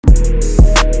Welcome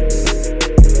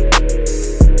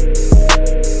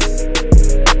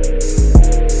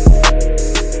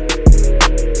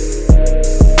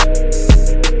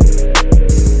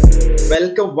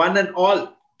one and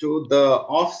all to the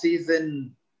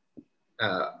off-season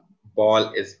uh,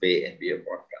 Ball is Bay NBA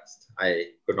podcast. I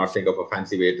could not think of a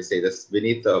fancy way to say this.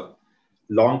 Vineet, a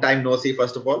long time no see,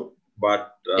 first of all,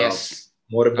 but Yes,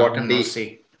 more long time no importantly,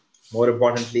 see. more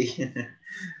importantly,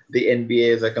 the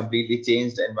NBA is a completely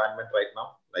changed environment right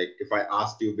now. Like if I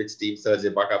asked you which team Serge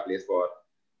Ibaka plays for,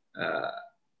 uh,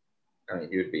 I mean,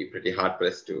 you would be pretty hard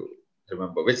pressed to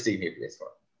remember which team he plays for.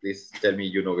 Please tell me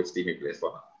you know which team he plays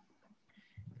for now.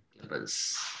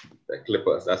 Clippers. The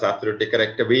Clippers. That's absolutely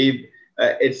correct.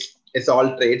 It's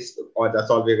all trades, or that's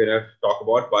all we're gonna talk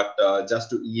about. But just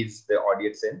to ease the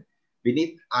audience in,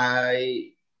 Vineet,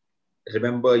 I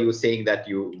remember you saying that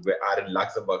you are in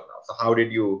Luxembourg now. So how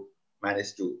did you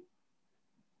manage to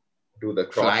do the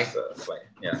cross fly?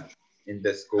 Yeah, in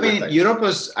this COVID time. Europe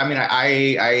was.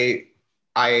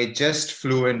 I just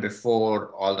flew in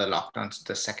before all the lockdowns.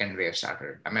 The second wave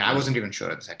started. I wasn't even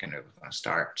sure the second wave was going to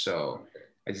start. So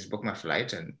I just booked my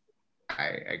flights and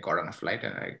I got on a flight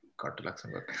and I got to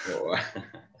Luxembourg. Oh.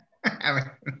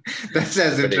 That's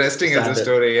as interesting as the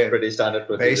story is. Pretty standard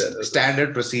procedure.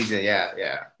 Standard procedure,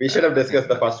 yeah. We should have discussed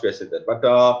the first question then. But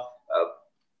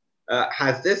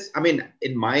has this,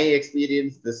 in my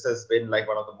experience, this has been like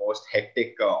one of the most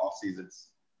hectic off seasons.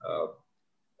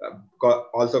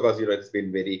 Also because, it's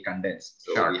been very condensed.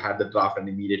 So we had the draft and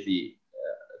immediately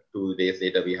 2 days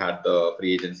later, we had the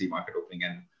free agency market opening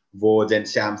and Woj and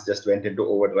Shams just went into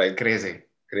overdrive. Crazy.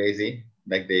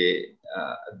 Like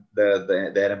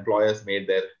their employers made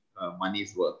their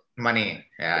money's worth. Money,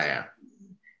 yeah.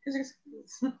 It's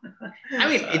the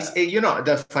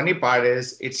funny part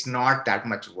is it's not that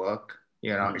much work.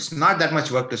 It's not that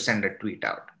much work to send a tweet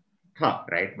out.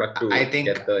 Right? But I think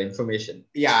get the information.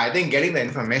 Yeah, I think getting the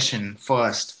information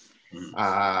first,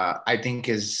 I think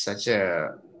is such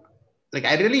a... Like,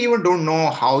 I really even don't know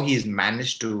how he's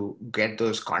managed to get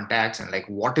those contacts and like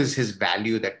what is his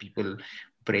value that people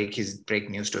break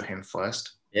news to him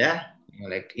first. Yeah.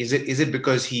 Is it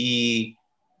because he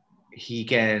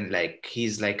can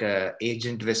he's like a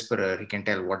agent whisperer. He can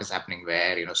tell what is happening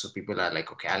where, so people are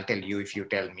like, okay, I'll tell you if you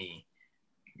tell me,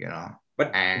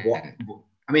 But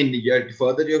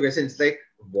further to your question, it's like,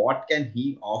 what can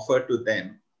he offer to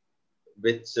them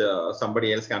which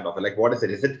somebody else can't offer? Like, what is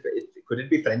it? Could it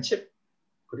be friendship?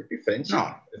 Could it be friendship?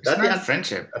 No, it's not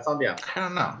friendship. That's not the answer. I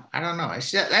don't know.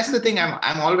 That's the thing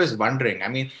I'm always wondering.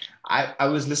 I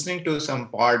was listening to some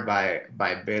pod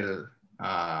by Bill.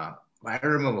 I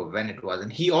don't remember when it was,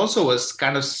 and he also was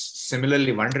kind of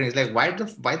similarly wondering. He's like, why the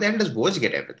hell does Woj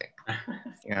get everything?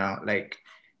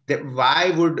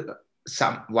 Why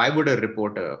would a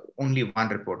reporter, only one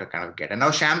reporter, kind of get? And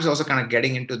now Shams also kind of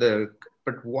getting into the.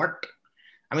 But what?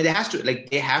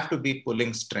 They have to be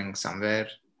pulling strings somewhere.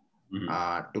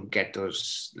 To get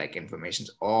those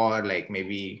informations, or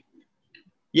maybe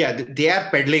they are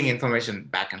peddling information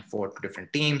back and forth to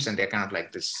different teams, and they're kind of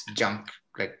like this junk,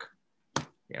 I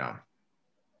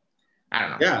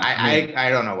don't know. Yeah, I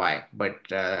don't know why, but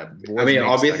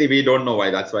obviously we don't know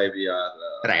why. That's why we are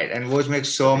right. And Woj makes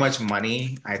so much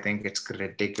money. I think it's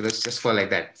ridiculous just for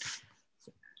that.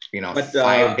 But,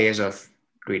 5 days of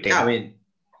tweeting. Yeah,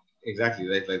 exactly,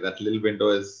 right? Like that little window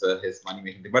is his money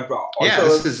making thing. But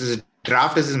also, this is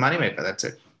draft is his money maker. That's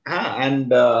it. And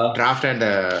draft and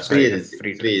free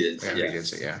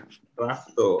agency. Yeah.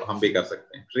 Draft, so hum bhi kar sakte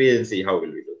hain. Free agency, how will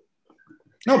we do?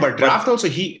 No, but draft also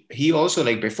he also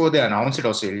before they announce it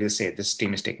also he'll just say this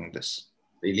team is taking this.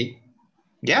 Really?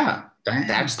 Yeah. Damn.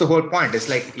 That's the whole point. It's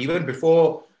like even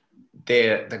before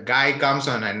the guy comes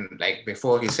on and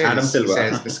before he says Adam Silver. He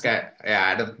says this guy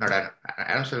Adam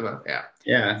Silver,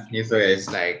 yeah, he's the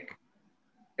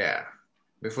guy. It's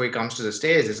before he comes to the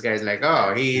stage, this guy's like,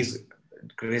 oh,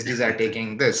 Grizzlies are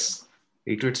taking this.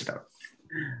 He tweets it out.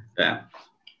 Yeah.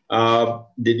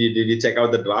 Did you check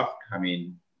out the draft?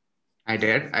 I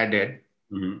did.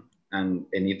 Mm-hmm. And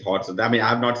any thoughts of that?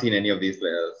 I've not seen any of these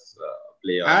players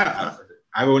play.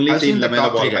 I've only seen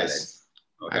LaMelo Ball highlights.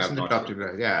 Okay, I've seen the top 2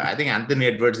 guys. Yeah, I think Anthony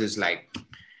Edwards is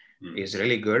is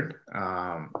really good.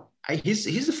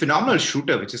 He's a phenomenal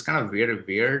shooter, which is kind of weird.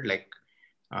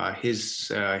 His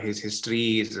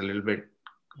history is a little bit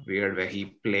weird, where he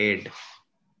played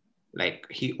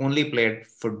he only played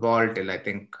football till I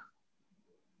think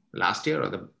last year or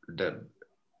the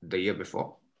year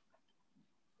before.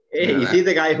 Hey, is he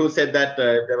the guy who said that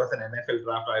if there was an NFL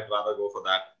draft, I'd rather go for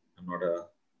that? I'm not a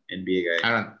NBA guy.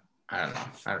 I don't know.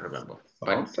 I don't remember.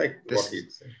 Sounds like what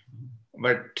he'd say.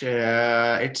 But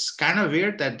it's kind of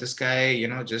weird that this guy,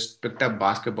 just picked up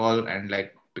basketball and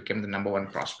like became the number one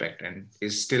prospect and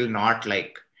is still not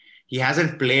like, he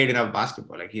hasn't played enough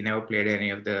basketball. Like he never played any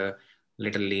of the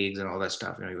little leagues and all that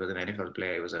stuff. He was an NFL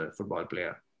player. He was a football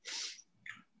player.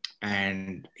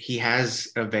 And he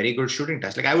has a very good shooting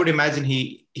touch. Like I would imagine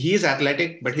he is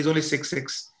athletic, but he's only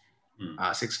 6'6", 6'5",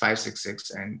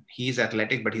 6'6", and he's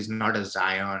athletic, but he's not a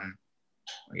Zion,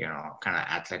 kind of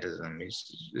athleticism.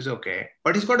 He's okay,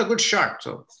 but he's got a good shot.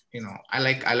 So I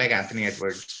like Anthony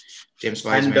Edwards, James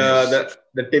Wiseman. And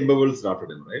the Timberwolves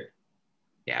drafted him, right?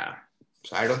 Yeah.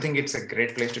 So I don't think it's a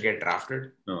great place to get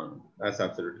drafted. No, that's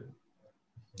absolutely.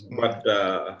 But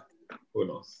who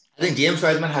knows? I think James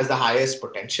Wiseman has the highest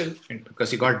potential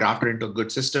because he got drafted into a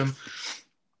good system.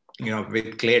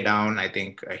 With Clay down, I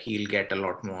think he'll get a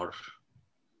lot more.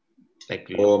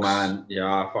 Oh man, yeah,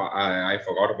 I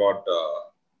forgot about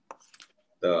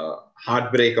the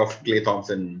heartbreak of Klay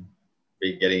Thompson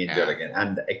getting injured again,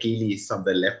 and the Achilles on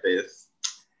the left is.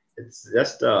 It's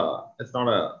just it's not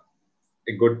a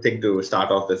good thing to start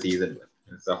off the season with.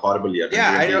 It's a horrible year.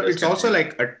 Yeah, I know. It's also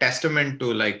like a testament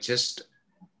to like just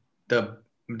the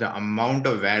amount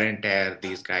of wear and tear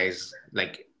these guys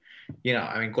like.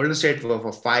 Golden State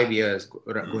for 5 years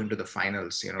going to the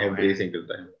finals. Every single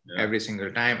time. Yeah. Every single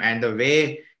time, and the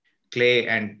way Clay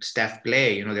and Steph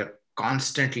play, they're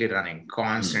constantly running.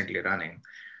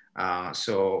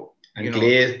 So and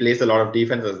Clay plays a lot of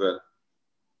defense as well.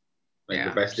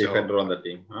 The best defender on the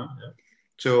team. Huh? Yeah.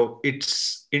 So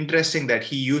it's interesting that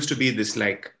he used to be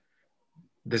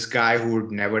this guy who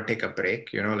would never take a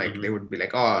break, they would be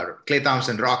like, oh, Klay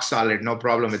Thompson, rock solid, no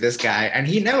problem with this guy. And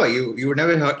he never, you would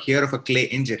never hear of a Clay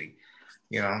injury,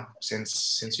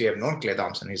 since we have known Klay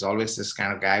Thompson. He's always this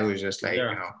kind of guy who's just like,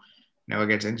 never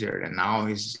gets injured. And now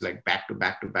he's like back to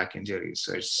back injuries.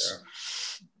 So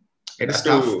it's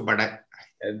tough, but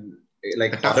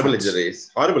horrible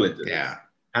injuries. Yeah.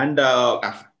 And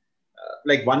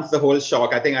once the whole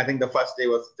shock, I think the first day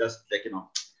was just like,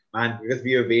 man, because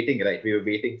we were waiting, right? We were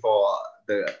waiting for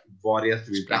the Warriors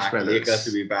to be back, Lakers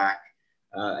to be back.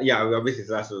 Obviously,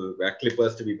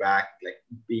 Clippers to be back, like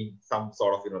being some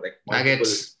sort of,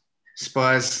 Nuggets,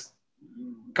 Spurs.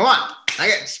 Come on,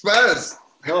 Nuggets, Spurs.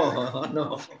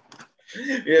 No.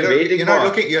 You're waiting. You're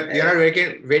not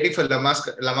waiting for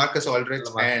LaMarcus Aldridge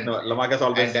LaMarcus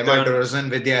Aldridge and DeMar DeRozan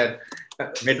with their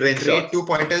mid-range great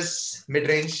 2-pointers,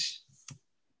 mid-range.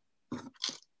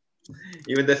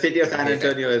 Even the city of San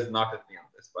Antonio is not with me on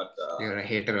this, but you're a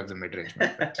hater of the mid-range.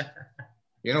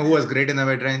 You know who was great in the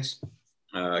mid-range?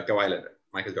 Kawhi Leonard,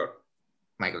 Michael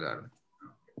Jordan.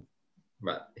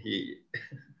 But he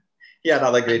had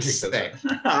other great things.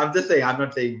 I'm just saying. I'm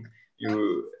not saying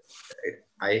you.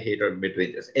 I hate our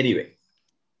mid-rangers. Anyway,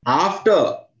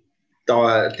 after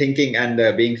thinking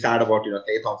and being sad about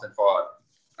Klay Thompson for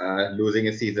losing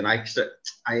his season, I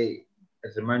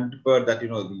remember that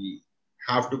we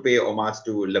have to pay homage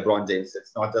to LeBron James.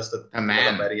 It's not just a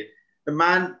man. The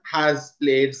man has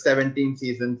played 17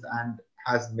 seasons and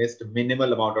has missed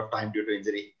minimal amount of time due to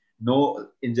injury. No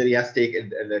injury has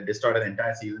destroyed an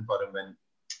entire season for him.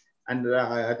 And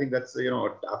I think that's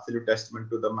absolute testament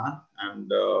to the man.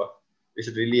 And we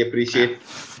should really appreciate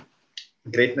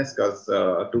greatness because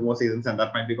 2 more seasons and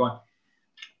that might be gone.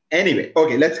 Anyway,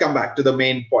 okay, let's come back to the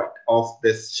main point of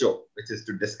this show, which is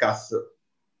to discuss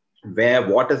where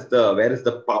is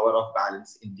the power of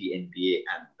balance in the NBA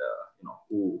and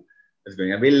who is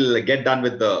going. And we'll get done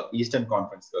with the Eastern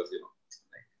Conference because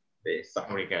they suck.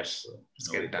 Nobody cares. Let's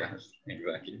get it done.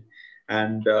 Exactly.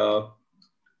 And so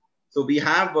we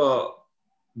have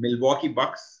Milwaukee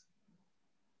Bucks.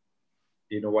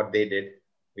 Do you know what they did?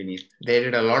 They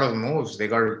did a lot of moves. They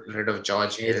got rid of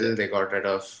George Hill. They got rid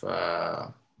of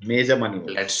major money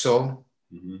moves. Bledsoe.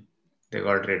 Mm-hmm. They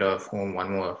got rid of whom?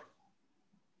 One more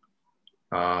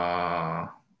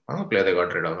player they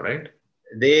got rid of, right?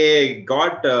 They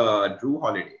got Drew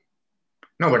Holiday.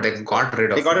 No, but they got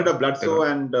rid of. They got rid of Bledsoe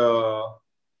and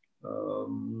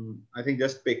I think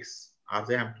just picks.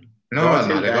 RJ Hampton. No,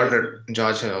 they got rid of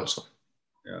George Hill also.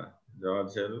 Yeah,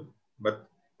 George Hill. But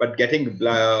getting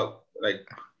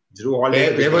Drew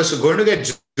Holiday. They was going to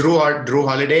get Drew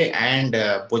Holiday and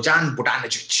Bojan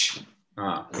Bogdanovic.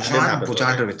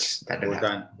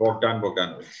 Bogdan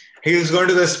Bogdanovic. He is going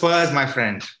to the Spurs, my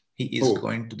friend. He is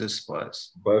going to the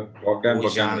Spurs. Bogdan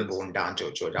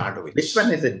Bogdanovic. Which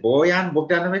one is it? Bojan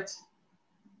Bogdanovic?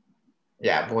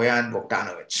 Yeah, Bojan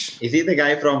Bogdanovic. Is he the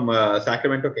guy from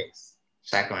Sacramento Kings?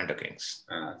 Sacramento Kings.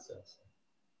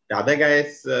 The other guy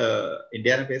is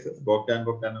Indiana Pacers, Bogdan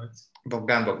Bogdanovic.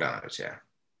 Bogdan Bogdanovic, yeah.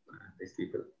 These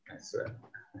people, I swear.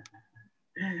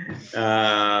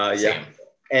 Yeah.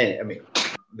 And I mean,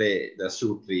 they just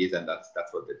shoot threes, and that's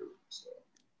what they do. So,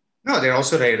 No, they're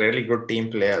also really good team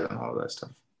players and all that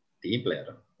stuff. team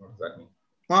player. What does that mean?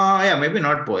 Yeah, maybe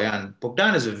not Bojan.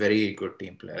 Bogdan is a very good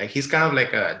team player. Like he's kind of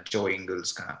like a Joe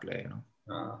Ingles kind of player,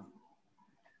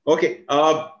 Okay.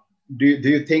 Do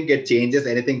you think it changes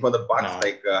anything for the Bucks?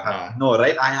 No. No,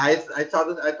 right? I thought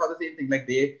the same thing. Like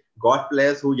they got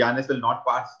players who Giannis will not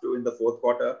pass to in the fourth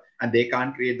quarter, and they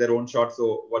can't create their own shot.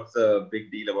 So what's the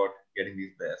big deal about getting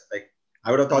these players? Like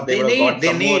I would have thought they would have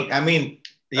got more. I mean,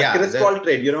 yeah, Chris Paul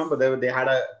trade. You remember they had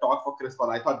a talk for Chris Paul.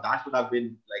 I thought that would have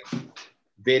been like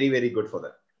very, very good for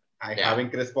them. Having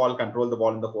Chris Paul control the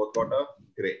ball in the fourth quarter,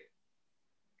 great.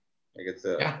 Like it's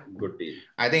a good deal.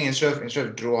 I think instead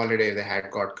of Drew Holiday, they had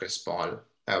got Chris Paul.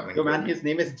 So man, his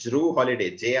name is Drew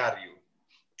Holiday. JRU.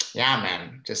 Yeah,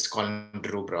 man. Just call him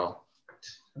Drew, bro.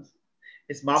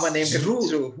 His mama named him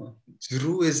Drew.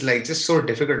 Drew is like just so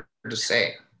difficult to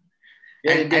say.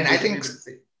 Yeah, and I think,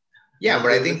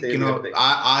 but I think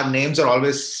our names are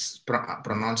always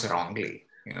pronounced wrongly.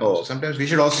 So sometimes we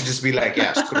should also just be like,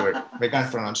 screw it. We can't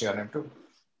pronounce your name too.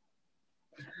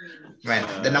 Man,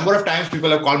 the number of times people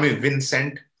have called me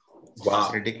Vincent,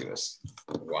 it's ridiculous.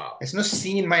 Wow. There's no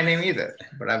C in my name either,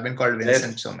 but I've been called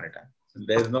Vincent so many times.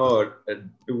 There's no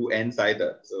two N's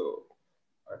either. So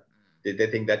did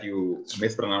they think that you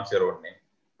mispronounce your own name?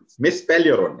 Misspell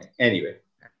your own name. Anyway.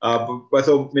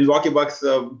 So Milwaukee Bucks...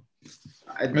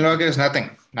 Milwaukee is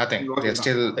nothing.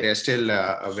 They're still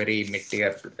a very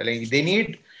mid-tier. Like they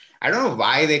need... I don't know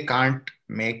why they can't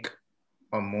make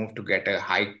a move to get a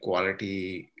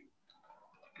high-quality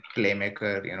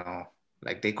playmaker,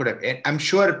 like they could have. I'm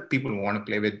sure people want to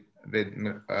play with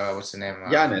what's the name?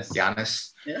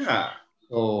 Giannis. Yeah.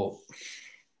 So,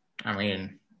 I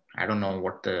mean, I don't know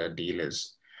what the deal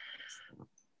is.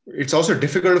 It's also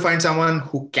difficult to find someone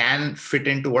who can fit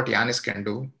into what Giannis can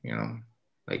do.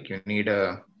 Like you need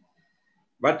a.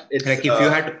 But it's like if you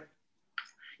had to.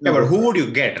 Yeah, but who would you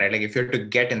get, right? Like if you had to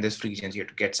get in this free agency, you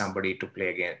have to get somebody to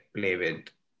play with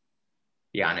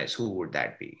Giannis. Who would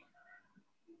that be?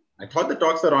 I thought the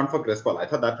talks were on for Chris Paul. I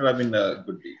thought that would have been a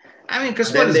good deal. I mean,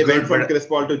 Chris Paul is good. They went from Chris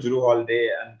Paul to Drew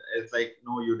Holiday, and it's like,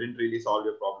 no, you didn't really solve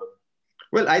your problem.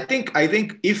 Well, I think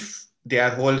if their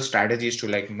whole strategy is to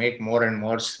like make more and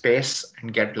more space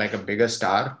and get like a bigger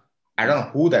star, I don't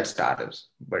know who that star is,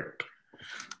 but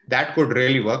that could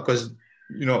really work because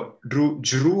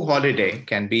Drew Holiday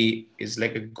is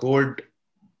like a good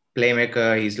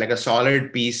playmaker. He's like a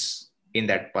solid piece in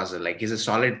that puzzle. Like he's a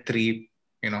solid three.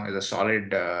 Is a solid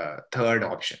third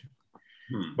option.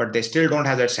 But they still don't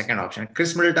have that second option.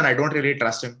 Chris Middleton, I don't really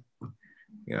trust him.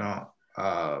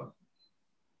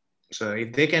 So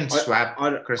if they can swap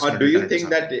Chris Middleton. Or do you think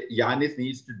that Giannis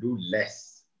needs to do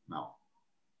less now?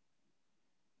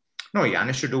 No,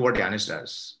 Giannis should do what Giannis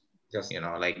does. Just I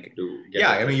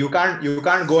mean, you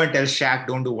can't go and tell Shaq,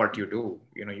 don't do what you do.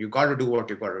 You got to do what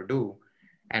you got to do.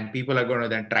 And people are going to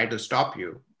then try to stop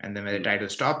you. And then when they try to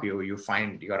stop you, you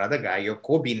find your other guy, your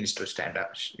Kobe needs to stand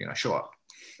up, show up.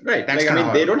 Right. That's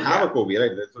they don't have a Kobe,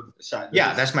 right?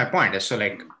 That's my point. So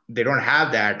like they don't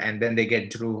have that. And then they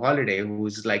get Drew Holiday,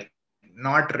 who's like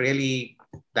not really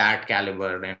that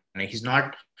caliber. And he's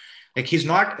not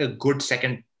a good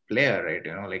second player,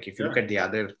 right? Like if you look at the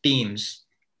other teams,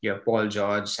 you have Paul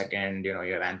George second, you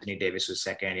have Anthony Davis who's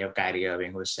second, you have Kyrie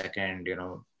Irving who's second,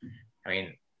 I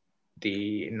mean,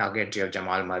 the Nuggets, you have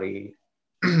Jamal Murray.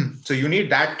 So you need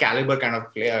that caliber kind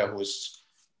of player who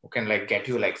can like get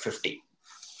you like 50.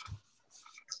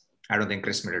 I don't think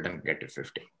Chris Middleton can get you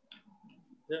 50.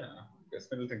 Yeah, Chris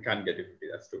Middleton can't get you 50.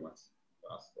 That's too much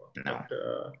to ask for. No.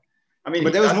 But,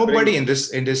 but there was nobody in this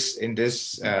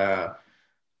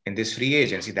free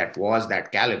agency that was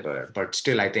that caliber. But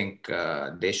still, I think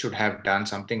they should have done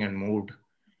something and moved.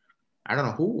 I don't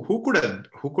know who could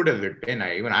have it been.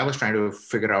 I was trying to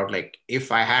figure out like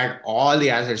if I had all the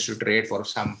assets to trade for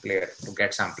some player to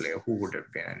get some player, who would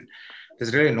have been? And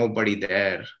there's really nobody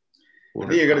there. I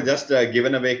think you're gonna just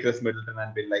given away Chris Middleton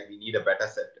and be like, we need a better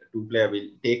set. Two player. We'll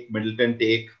take Middleton,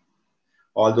 take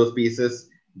all those pieces,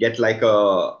 get like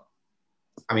a.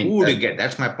 I mean, who would you get?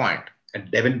 That's my point.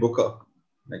 Devin Booker,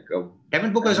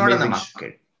 Devin Booker is not on the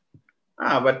market.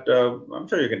 But I'm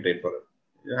sure you can trade for it.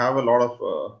 You have a lot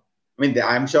of.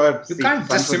 I'm sure you can't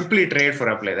just simply trade for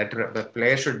a player. That the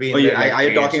player should be. Are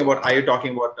you talking about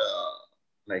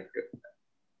like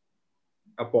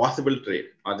a possible trade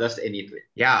or just any trade?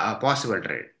 Yeah, a possible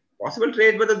trade. Possible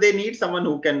trade, but they need someone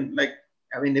who can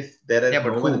if there is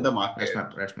no one in the market.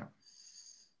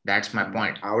 That's my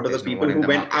point. Out of the people who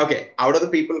went, out of the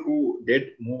people who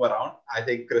did move around, I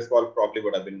think Chris Paul probably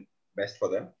would have been best for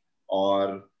them.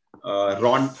 Or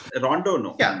Rondo,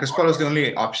 no. Yeah, Chris Paul is the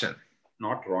only option.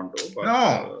 Not Rondo, but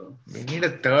No, we need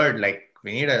a third. Like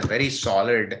we need a very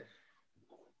solid,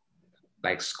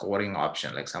 like scoring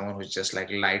option, like someone who's just like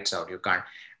lights out. You can't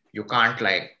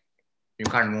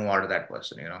move out of that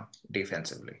person,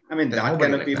 defensively. I mean, There's that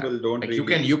nobody kind of like people that. don't Like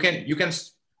really. you can.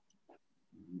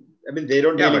 I mean, they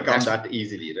don't Yeah, really but come that's- that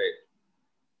easily, right?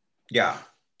 Yeah,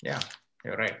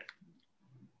 you're right.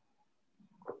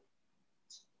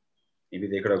 Maybe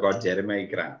they could have got Jeremy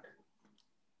Grant.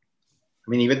 I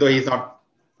mean, even though he's not,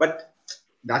 but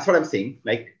that's what I'm saying.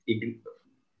 Like,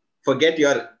 forget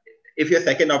if your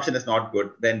second option is not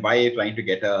good, then why are you trying to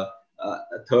get a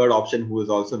third option who is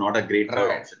also not a great third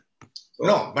Right. option? So,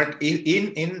 No, but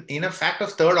in a fact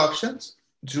of third options,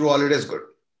 Drew Holiday is good.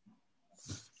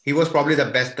 He was probably the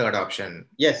best third option.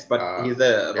 yes, but he's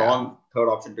the wrong third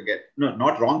option to get. No,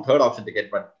 not wrong third option to get,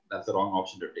 but that's the wrong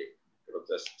option to take. Could have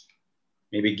just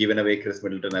maybe given away Chris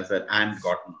Middleton as well and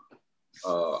gotten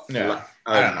a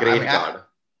great card.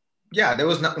 Yeah, there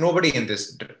was nobody in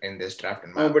this draft.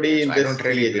 Nobody in this I don't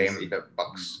really blame agency. the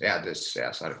Bucks.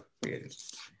 Sorry.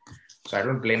 So I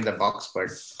don't blame the Bucks,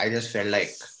 but I just felt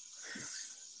like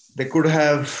they could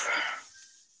have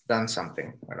done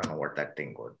something. I don't know what that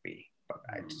thing would be, but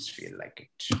I just feel like it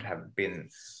should have been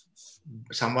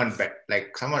someone.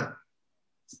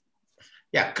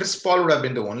 Yeah, Chris Paul would have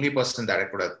been the only person that I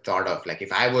could have thought of. Like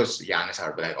if I was Giannis, I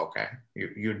would be like, okay,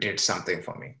 you did something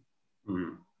for me.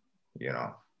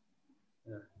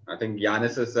 I think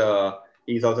Giannis is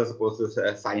he's also supposed to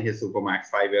sign his Supermax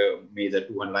 5-year major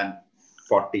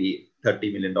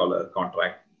 $230 million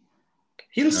contract.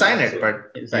 He'll sign it,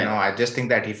 but I just think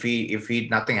that if he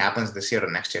nothing happens this year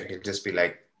or next year, he'll just be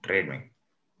like, trade me.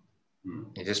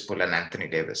 He just pull an Anthony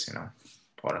Davis,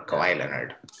 or a Kawhi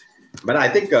Leonard. But I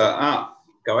think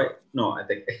Kawhi. No, I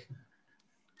think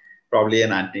probably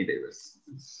an Anthony Davis.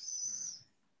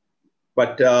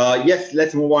 But yes,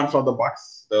 let's move on from the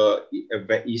Bucks, the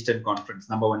Eastern Conference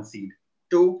 #1 seed,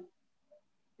 to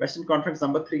Western Conference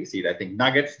 #3 seed. I think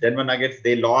Denver Nuggets.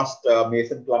 They lost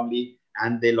Mason Plumlee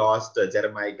and they lost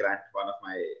Jeremiah Grant, one of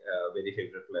my very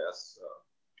favorite players.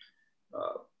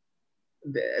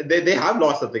 They have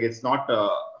lost something. It's not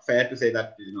fair to say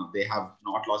that they have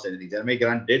not lost anything. Jeremiah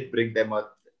Grant did bring them a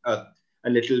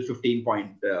little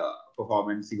 15-point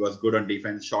performance. He was good on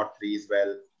defense, shot threes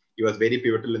well. He was very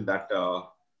pivotal in that.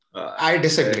 I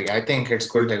disagree. I think it's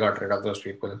good they got rid of those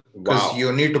people because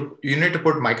you need to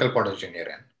put Michael Porter Jr.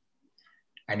 in,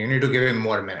 and you need to give him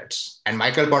more minutes. And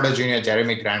Michael Porter Jr.,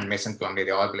 Jeremy Grant, Mason Plumlee,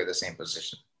 they all play the same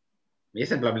position.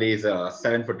 Mason Plumlee is a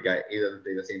 7-foot guy. He doesn't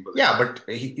play the same position. Yeah, but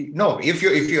if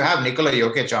you have Nikola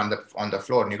Jokic on the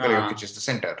floor, Nikola Jokic is the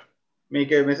center.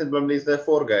 Mason Plumlee is the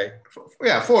 4 guy.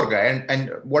 Yeah, 4 guy.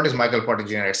 And what is Michael Porter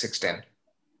Jr. at 6'10"?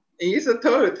 He's a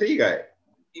 3 guy.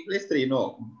 He plays 3.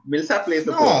 No, Millsap plays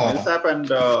the 4. Millsap and they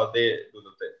do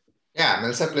the thing. Yeah,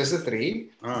 Millsap plays the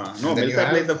 3. No, Millsap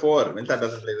plays the 4. Millsap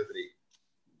doesn't play the 3.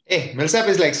 Hey, Millsap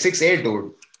is like 6'8",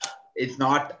 dude. It's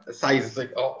not size. It's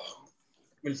like,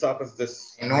 Millsap is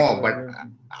this. I know,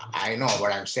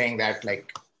 but I'm saying that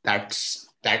like that's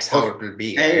how it will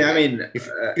be. I mean,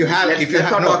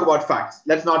 let's not talk about facts.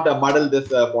 Let's not muddle this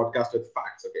podcast with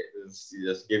facts. Okay,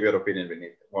 just give your opinion,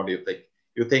 Vinith. What do you think?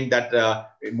 You think that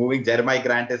moving Jeremiah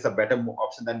Grant is a better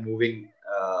option than moving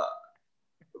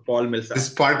Paul Millsap?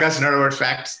 This podcast is not about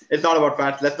facts. It's not about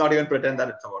facts. Let's not even pretend that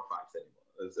it's about facts anymore.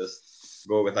 Let's just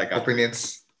go with like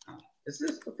opinions. It's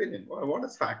just opinion. What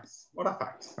is facts? What are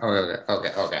facts?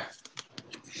 Okay.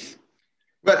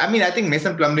 But I mean, I think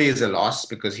Mason Plumlee is a loss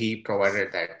because he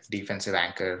provided that defensive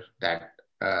anchor that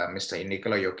Mr.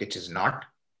 Nikola Jokic is not.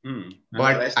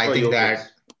 But I think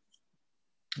but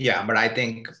I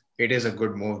think it is a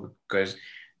good move because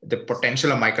the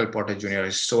potential of Michael Porter Jr.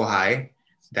 is so high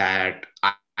that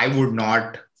I would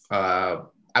not,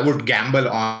 I would gamble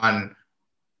on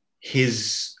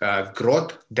his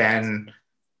growth than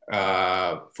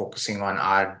focusing on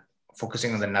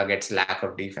the Nuggets' lack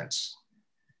of defense.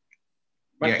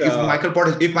 But, if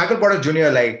Michael Porter Jr.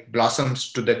 like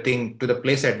blossoms to the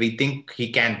place that we think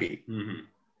he can be,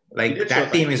 like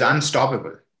that team is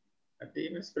unstoppable. That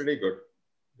team is pretty good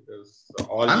because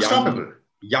all unstoppable.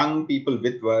 Young people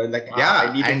with like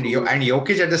and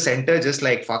Jokic at the center just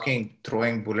like fucking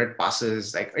throwing bullet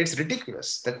passes. Like it's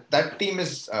ridiculous. That team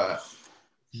is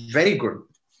very good,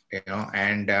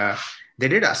 and they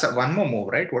did one more move,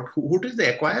 right? Who did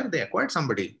they acquire? They acquired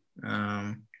somebody.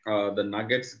 The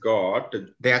Nuggets got.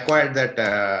 They acquired that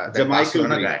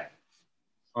Barcelona Green. guy.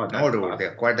 No, dude, they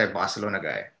acquired that Barcelona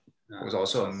guy. Who was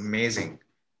also amazing.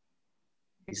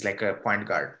 He's like a point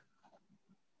guard.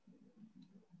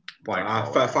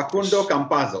 Facundo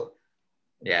Campazzo.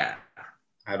 Yeah.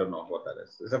 I don't know what that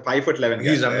is. It's a 5'11" guy.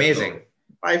 He's amazing.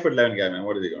 5'11" guy, man.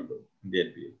 What is he going to do in the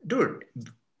NBA? Dude,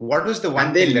 what was the one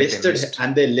And they thing listed that they missed?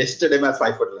 and they listed him as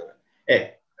 5'11".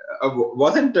 Hey,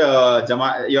 wasn't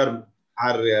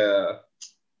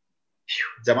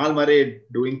Jamal Murray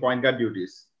doing point guard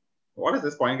duties? What is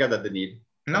this point guard that they need?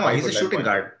 No, he's a shooting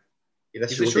guard. He's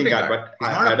a shooting guard, but he's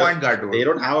not a point guard, dude. They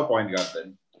don't have a point guard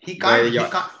then. He can't.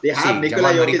 They have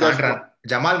Nikola Jokic.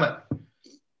 Jamal Murray.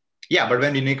 Yeah, but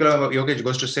when Nikola Jokic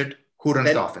goes to sit, who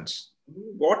runs the offense?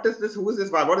 What is this? Who is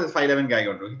this? What is this 5'11" guy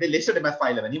going to do? They listed him as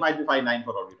 5'11". He might be 5'9"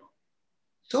 for all we know.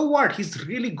 So what? He's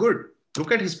really good.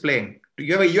 Look at his playing.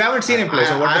 You haven't seen him play.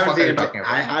 So what the fuck are you talking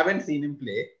about? I haven't seen him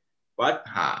play, but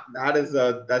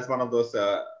that's one of those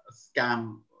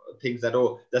scam things that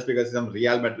just because some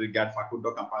Real Madrid got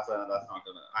Facundo Campazzo, that's not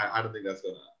gonna. I don't think that's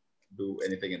gonna do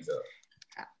anything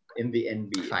in the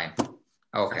NBA. Fine.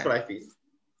 Okay. That's what I feel.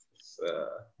 It's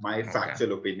my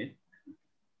factual opinion.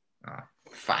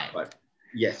 Fine. But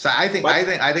yes. So I think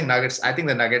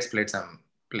the Nuggets played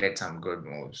some good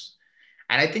moves.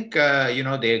 And I think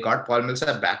they got Paul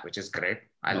Millsap back, which is great.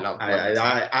 I love Paul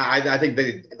Millsap. I think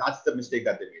that's the mistake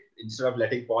that they made. Instead of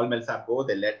letting Paul Millsap go,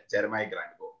 they let Jeremiah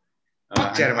Grant go.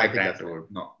 Jeremiah Grant, dude.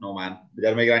 No, man.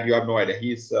 Jeremiah Grant, you have no idea.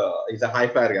 He's a high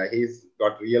flyer guy. He's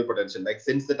got real potential. Like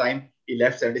since the time he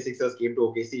left 76ers, came to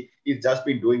OKC, he's just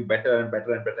been doing better and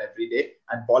better and better every day.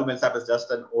 And Paul Millsap is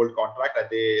just an old contract, and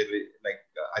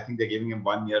I think they're giving him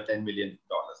 1 year, $10 million.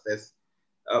 There's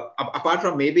apart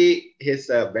from maybe his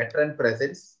veteran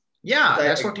presence. Yeah,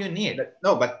 that's what you need.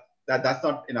 No, but that's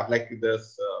not enough. Like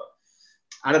this,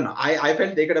 I don't know. I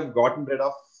felt they could have gotten rid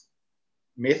of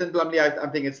Mason Plumlee. I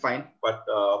think it's fine, but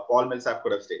Paul Millsap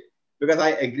could have stayed, because I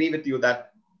agree with you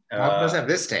that Paul Millsap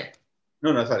will stay.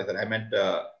 No, sorry. I meant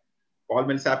Paul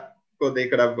Millsap. They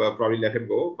could have probably let him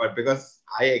go, but because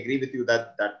I agree with you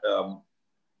that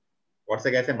what's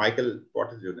the guy say? Michael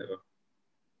Porter Jr.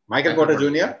 Michael Porter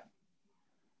Jr.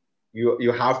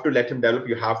 You have to let him develop.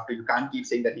 You can't keep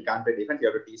saying that he can't play defense. You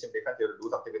have to teach him defense. You have to do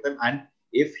something with him. And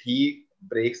if he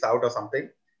breaks out or something,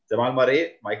 Jamal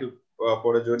Murray, Michael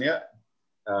Porter Jr.,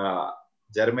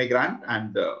 Jeremy Grant,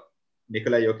 and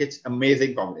Nikola Jokic,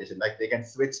 amazing combination. Like they can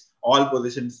switch all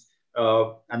positions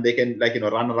and they can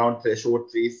run around, short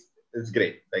threes. It's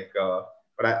great.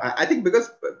 But I think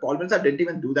because Paul Millsap didn't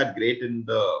even do that great in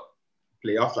the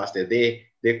playoffs last year,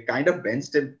 they kind of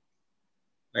benched him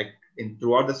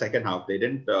throughout the second half. They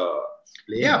didn't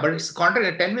play. Yeah, but it's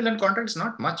contract. A $10 million contract is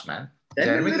not much, man.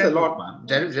 $10 million is a lot, man.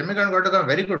 Jeremy Grant got a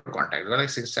very good contract. Got like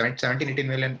 17-18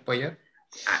 million per year.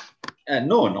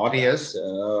 No, not 3 years.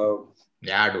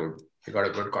 Yeah, dude. He got a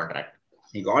good contract.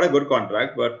 He got a good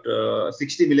contract, but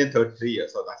 60 million 33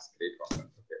 years. So that's a great contract.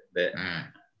 Okay.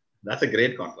 That's a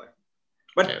great contract.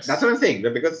 But that's what I'm saying.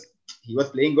 Because he was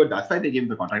playing good. That's why they gave him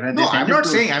the contract. And I'm not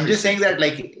saying. I'm just saying that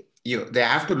they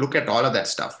have to look at all of that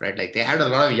stuff, right? Like they had a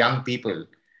lot of young people,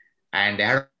 and they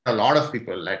had a lot of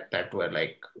people that were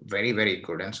like very, very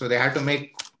good, and so they had to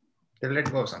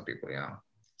let go of some people,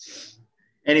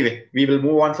 Anyway, we will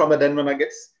move on from the Denver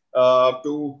Nuggets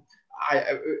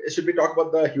should we talk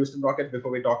about the Houston Rockets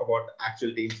before we talk about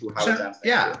actual teams who have a chance?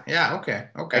 Yeah, okay.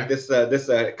 Like this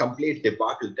complete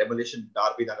debacle, demolition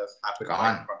derby that has happened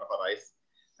right in front of our eyes.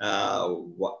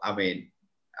 I mean,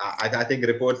 I think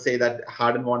reports say that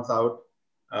Harden wants out.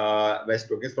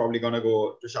 Westbrook is probably going to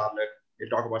go to Charlotte. We'll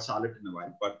talk about Charlotte in a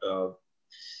while. But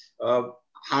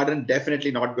Harden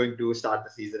definitely not going to start the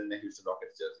season in a Houston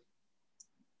Rockets jersey.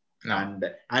 No.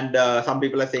 And some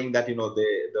people are saying that,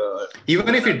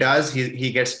 even if he does,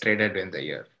 he gets traded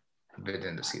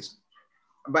within the season.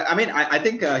 But I mean, I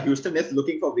think Houston is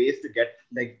looking for ways to get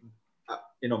a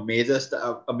major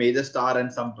star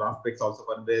and some draft picks also.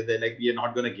 But they're like, we are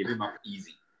not going to give him up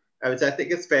easy. Which I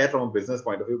think is fair from a business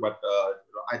point of view, but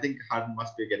I think Harden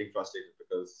must be getting frustrated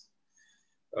because,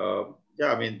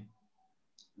 I mean,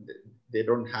 they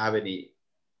don't have any,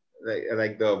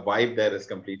 like the vibe there is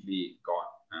completely gone.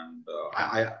 And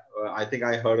I think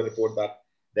I heard a report that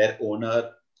their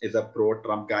owner is a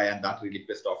pro-Trump guy, and that really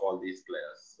pissed off all these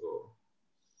players. So,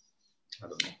 I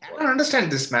don't know. I don't understand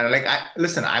this, man. Like,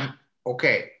 I'm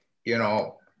okay, I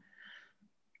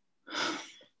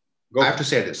have to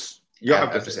say this. I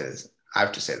have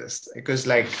to say this because,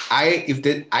 like,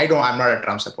 I'm not a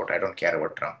Trump supporter. I don't care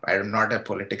about Trump. I'm not a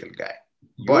political guy.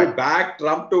 But you backed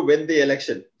Trump to win the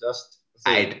election.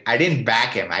 I didn't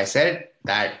back him. I said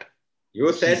that.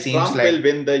 You said Trump will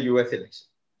win the US election.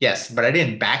 Yes, but I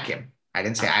didn't back him. I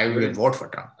didn't say I will vote for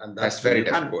Trump. And that's very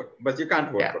different. But you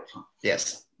can't vote for Trump.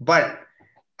 Yes, but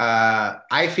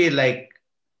I feel like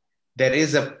there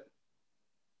is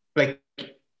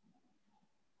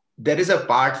there is a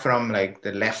part from like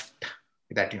the left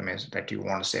that you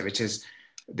want to say, which is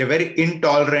they're very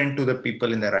intolerant to the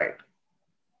people in the right.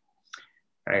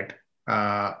 Right.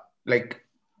 Like,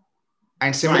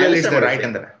 and similarly is the right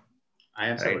and the left. I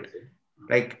am right.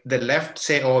 Like the left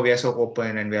say, oh, we are so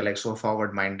open and we are like so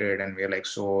forward minded and we are like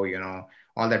so,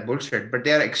 all that bullshit. But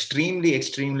they are extremely,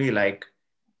 extremely like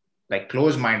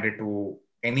close minded to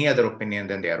any other opinion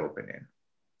than their opinion.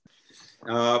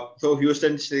 So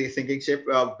Houston sinking ship.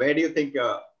 Where do you think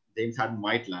James Harden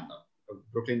might land up?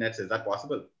 Brooklyn Nets, is that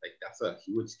possible? Like that's a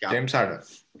huge gap. James Harden.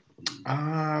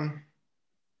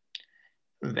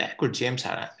 Where could James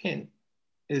Harden? I mean,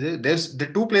 there's the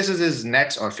two places is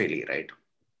Nets or Philly, right?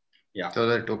 Yeah. So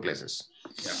there are two places.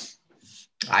 Yeah.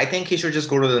 I think he should just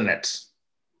go to the Nets.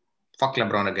 Fuck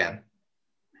LeBron again.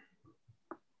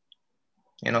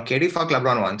 KD fucked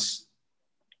LeBron once.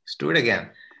 Let's do it again.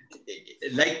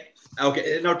 Like,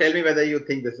 okay, now tell me whether you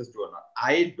think this is true or not.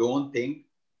 I don't think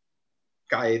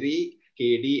Kyrie,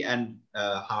 KD, and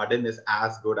Harden is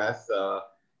as good as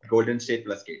Golden State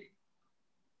plus KD.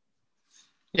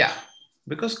 Yeah,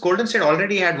 because Golden State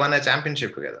already had won a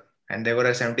championship together, and they were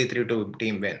a 73-2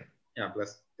 team win. Yeah,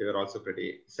 plus they were also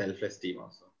pretty selfless team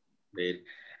also.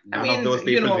 None of those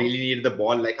people really need the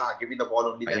ball. Like, give me the ball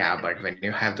only. Yeah, but when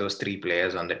you have those three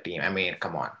players on the team, I mean,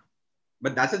 come on.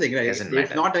 But that's the thing, right?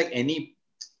 It's not like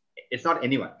it's not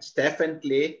anyone. Steph and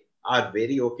Clay are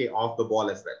very okay off the ball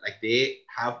as well. Like they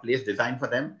have plays designed for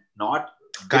them. Not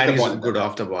Kyrie's good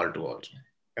off the ball too. Also,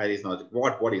 Kyrie's not.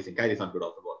 What do you think? Kyrie's not good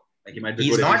off the ball. Like he might be.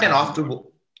 He's not an off the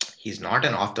ball. He's not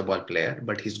an off the ball player,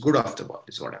 but he's good off the ball.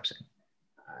 Is what I'm saying.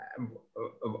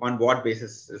 On what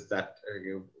basis is that?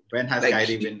 When has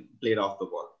Kyrie been played off the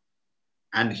ball?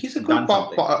 And he's a good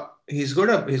he's good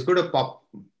at pop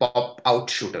out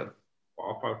shooter.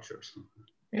 Pop out shooter.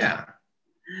 Yeah.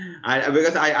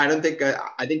 Because I don't think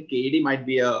I think KD might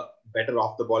be a better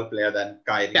off the ball player than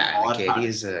Kyrie. Yeah, KD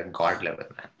is a god level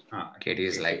man. KD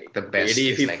is like the best.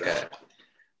 He's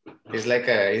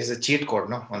a cheat code,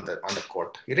 no, on the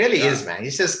court. He really is, man.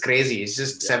 He's just crazy. He's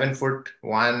just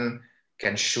 7'1",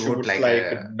 can shoot like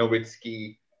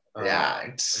Nowitzki.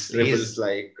 It's dribbles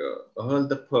like Earl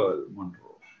the Pearl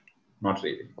Monroe. Not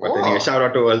really, but anyway, shout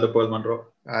out to Earl the Pearl Monroe.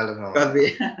 Because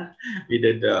we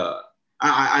did.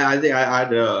 I think I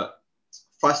had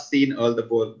first seen Earl the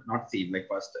Pearl,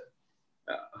 first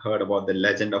heard about the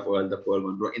legend of Earl the Pearl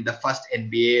Monroe in the first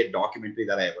NBA documentary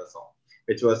that I ever saw,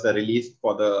 which was released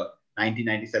for the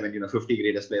 1997, 50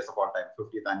 greatest players of all time,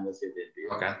 50th anniversary of the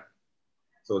NBA. Okay.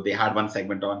 So they had one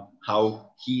segment on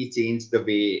how he changed the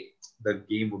way the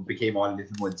game became all a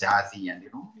little more jazzy and he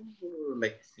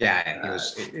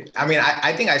was. I mean,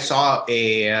 I think I saw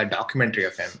a documentary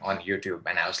of him on YouTube,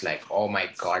 and I was like, oh my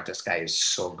god, this guy is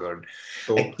so good.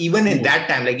 So like, even in that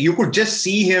time, like you could just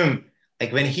see him.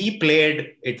 Like when he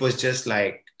played, it was just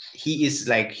like he's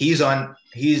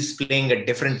playing a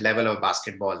different level of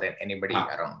basketball than anybody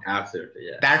around him. Absolutely,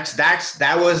 yeah.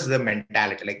 That was the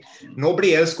mentality. Like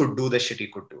nobody else could do the shit he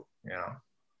could do.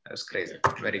 That's crazy.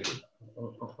 Very good.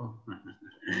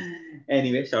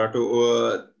 Anyway, shout out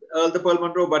to Earl the Pearl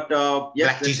Monroe. But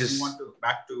yes, let's move on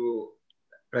back to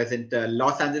present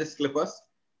Los Angeles Clippers.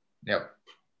 Yep.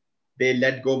 They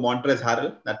let go Montrezl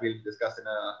Harrell, that we'll discuss in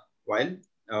a while.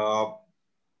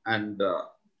 And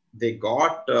they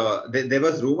got there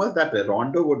was rumors that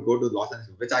Rondo would go to Los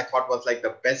Angeles, which I thought was like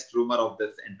the best rumor of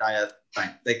this entire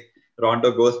time. Like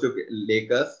Rondo goes to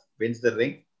Lakers, wins the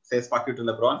ring, says fuck you to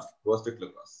LeBron, goes to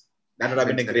Clippers. That would have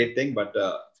been a great thing, but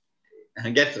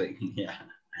gets ring. Yeah.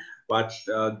 But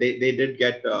they did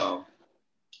get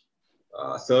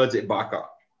Serge Ibaka.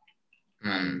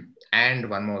 And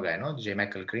one more guy, no? J.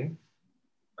 Michael Green.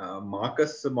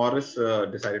 Marcus Morris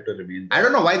decided to remain there. I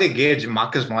don't know why they gave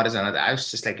Marcus Morris another. I was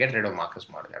just like, get rid of Marcus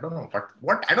Morris. I don't know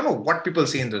what I don't know what people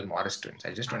see in those Morris twins.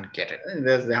 I just don't get it.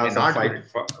 They have some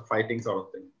fighting sort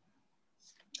of thing.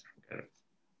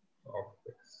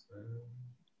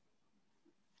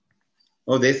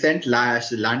 Oh, they sent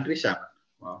Landry Shamet.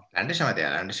 Wow. Landry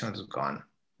Shamet is gone.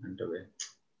 Went away.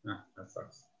 That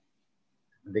sucks.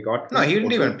 They got he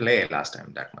didn't even play last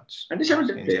time that much. Landry Shamet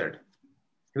didn't play.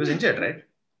 He was injured, right?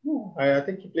 No, I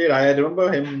think he played. I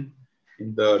remember him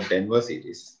in the Denver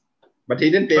series, but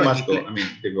he didn't play much though. I mean,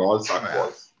 they were all suck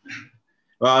balls.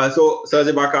 So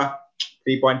Serge Ibaka,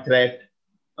 3-point threat.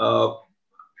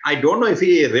 I don't know if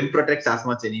he rim protects as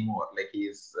much anymore. Like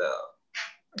he's.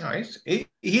 I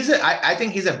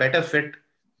think he's a better fit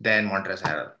than Montrezl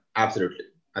Harrell. Absolutely,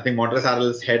 I think Montrezl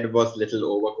Harrell's head was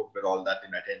little overcooked with all that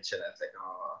attention. It's like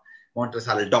Montrezl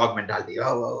Harrell dog mentality, and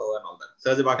all that.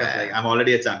 Serge Ibaka is like, I'm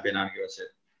already a champion. I don't give a shit.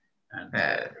 And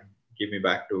give me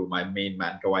back to my main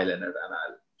man, Kawhi Leonard, and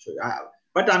I'll Sure.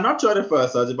 But I'm not sure if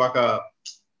Serge Ibaka.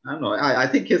 I don't know. I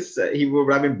think he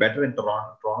would have been better in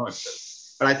Toronto itself.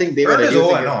 But I think they were Toronto's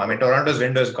reducing over. it. No, I mean Toronto's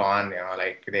window is gone. You know,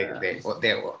 like they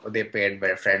paid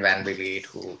Fred VanVleet,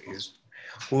 who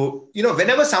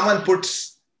whenever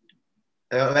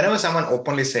someone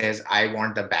openly says I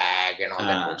want the bag and all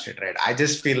that bullshit, right? I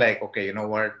just feel like, okay, you know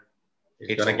what?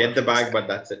 He's gonna get the bag, but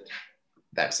that's it.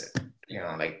 That's it. You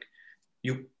know, like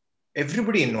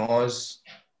everybody knows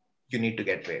you need to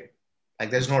get paid.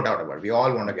 Like there's no doubt about it. We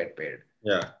all want to get paid.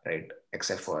 Yeah. Right.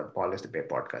 Except for Paul is the Pay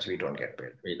podcast. We don't get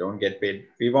paid. We don't get paid.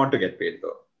 We want to get paid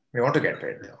though. We want to get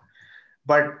paid though.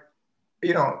 But,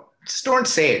 just don't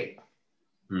say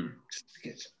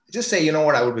it. Just say, you know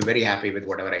what, I would be very happy with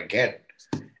whatever I get.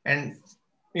 And,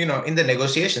 in the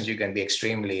negotiations, you can be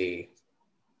extremely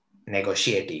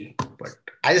negotiating. But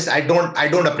I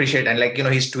don't appreciate, and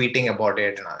he's tweeting about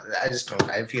it. And I just don't.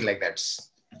 I feel like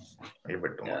that's a little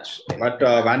bit too much. But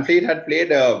VanVleet had played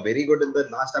very good in the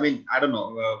last. I mean, I don't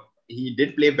know. He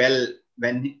did play well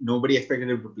when nobody expected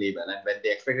him to play well, and when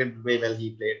they expected him to play well, he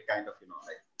played kind of,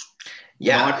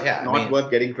 not worth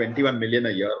getting 21 million a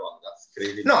year on. That's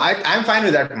crazy. No, I'm fine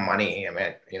with that money. I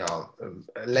mean,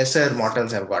 lesser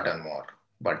mortals have gotten more,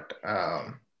 but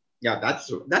yeah, that's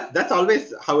true. That's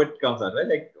always how it comes out, right?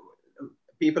 Like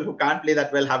people who can't play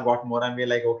that well have got more, and we're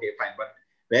like, okay, fine, but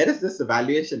where is this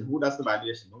valuation? Who does the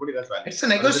valuation? Nobody does valuation. It's a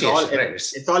negotiation, right?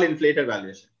 It's all inflated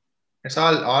valuation. It's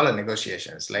all a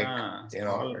negotiations. Like,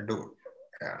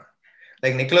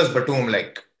 like Nicholas Batum,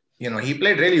 he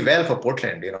played really well for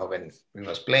Portland, when he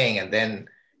was playing. And then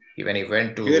when he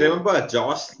went to... Do you remember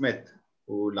Josh Smith,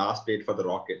 who last played for the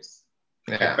Rockets?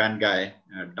 Yeah. Japan guy.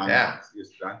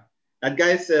 Used to run. That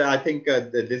guy's, I think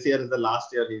this year is the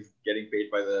last year he's getting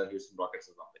paid by the Houston Rockets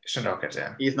or something. Houston Rockets,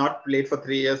 yeah. He's not played for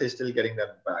 3 years. He's still getting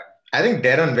that back. I think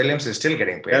Deron Williams is still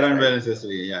getting paid. Deron Williams is still,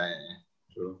 yeah.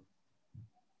 True.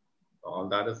 All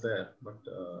that is there, but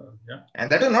yeah. And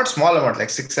that is not small amount, like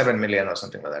 6-7 million or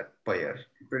something like that per year.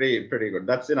 Pretty good.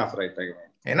 That's enough, right?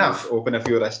 Enough. Open a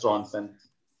few restaurants and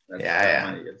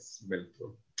money gets built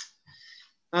through.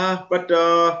 But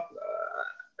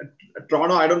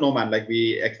Toronto, I don't know, man. Like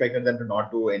we expected them to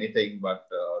not do anything, but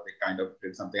they kind of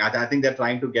did something. I think they're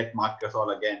trying to get Marc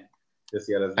Gasol again this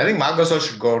year as well. I think Marc Gasol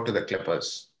should go to the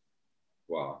Clippers.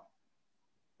 Wow.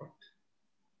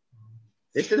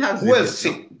 They still have... Well,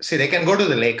 see, they can go to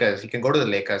the Lakers. He can go to the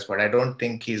Lakers, but I don't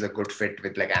think he's a good fit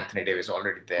with Anthony Davis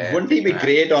already there. Wouldn't he be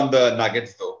great on the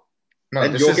Nuggets though? No,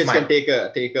 and Jokic can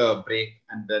take a break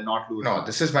and not lose. No,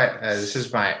 this is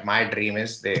my dream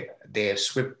is they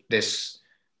swap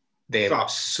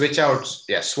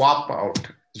out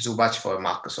Zubac for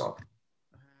Marc Gasol.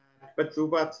 But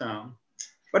Zubac,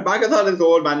 but Marc Gasol is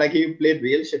old, man. Like he played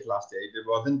real shit last year. It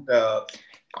wasn't.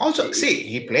 Also,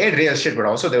 he played real shit, but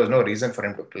also there was no reason for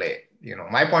him to play.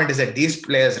 My point is that these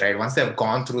players, right, once they've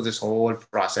gone through this whole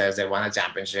process, they won a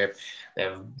championship,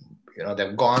 they've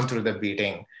gone through the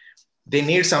beating, they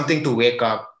need something to wake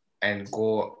up and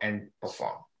go and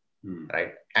perform,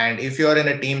 right? And if you're in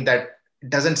a team that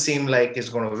doesn't seem like it's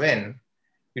going to win,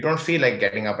 you don't feel like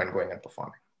getting up and going and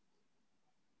performing.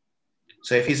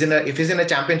 So if he's in a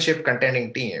championship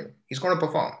contending team, he's going to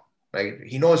perform. Right?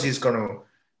 He knows it's going to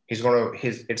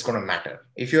matter.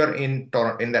 If you're in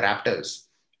the Raptors,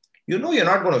 you're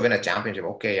not going to win a championship.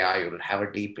 Okay, yeah, you'll have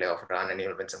a deep playoff run and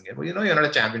you'll win some games, but you're not a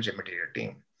championship material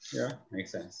team. Yeah,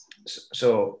 makes sense.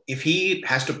 So if he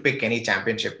has to pick any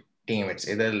championship team, it's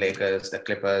either Lakers, the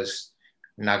Clippers,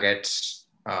 Nuggets.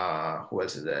 Who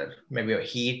else is there? Maybe a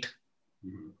Heat.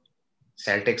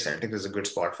 Celtics is a good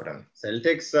spot for him.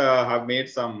 Celtics have made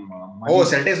some money. Oh,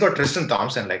 Celtics got Tristan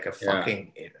Thompson, like a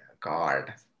fucking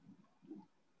god.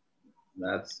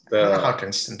 That's I don't know how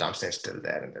Tristan Thompson is still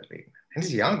there in the league. And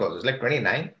he's young also. He's like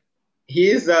 29. He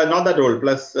is not that old.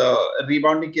 Plus,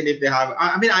 rebounding kill if they have.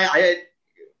 I mean,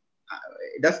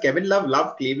 does Kevin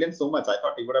love Cleveland so much? I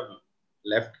thought he would have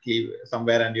left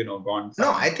somewhere and gone.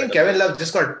 No, I think Kevin Love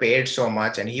just got paid so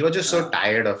much, and he was just so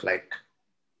tired of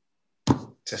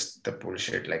just the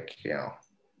bullshit.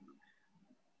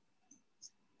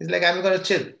 He's like, I'm gonna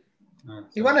chill.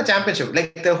 He won a championship.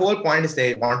 Like the whole point is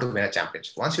they want to win a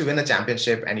championship. Once you win a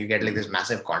championship and you get this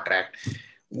massive contract,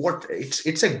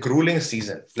 it's a grueling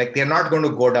season. Like they're not going to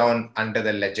go down under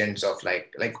the legends of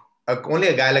only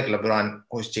a guy like LeBron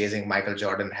who's chasing Michael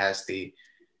Jordan has the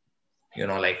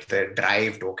the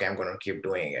drive to, okay, I'm going to keep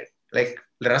doing it. Like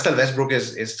Russell Westbrook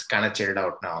is kind of chilled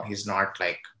out now. He's not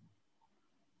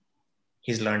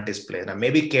he's learned his play. Now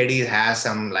maybe KD has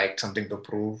something to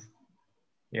prove,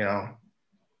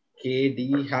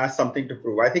 KD has something to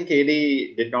prove. I think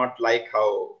KD did not like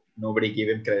how nobody gave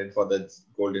him credit for the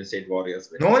Golden State Warriors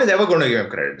win. No one is ever going to give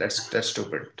him credit. That's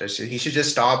stupid. He should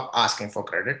just stop asking for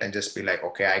credit and just be like,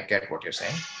 okay, I get what you're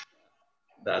saying.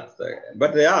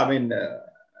 But yeah, I mean,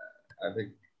 I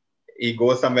think he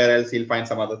goes somewhere else, he'll find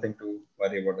some other thing to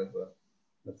worry about as well.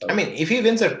 I mean, if he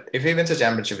wins a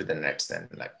championship with the Nets, then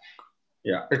like,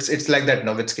 yeah, it's like that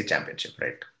Nowitzki championship,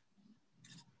 right?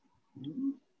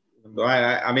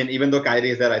 I mean, even though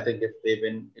Kyrie is there, I think if they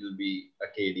win, it'll be a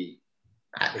KD.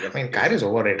 I mean, Kyrie's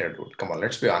overrated, dude. Come on,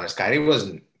 let's be honest. Kyrie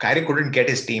couldn't get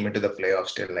his team into the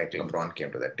playoffs till like LeBron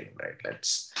came to that team, right?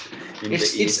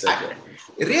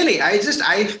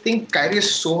 I think Kyrie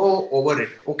is so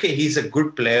overrated. Okay, he's a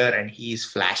good player and he's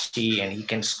flashy and he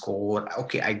can score.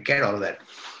 Okay, I get all of that.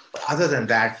 But other than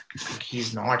that,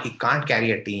 he's not. He can't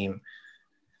carry a team.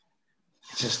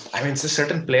 It's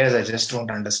certain players I just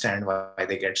don't understand why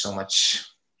they get so much.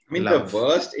 I mean, love. The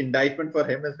worst indictment for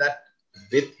him is that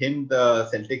with him, the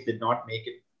Celtics did not make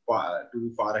it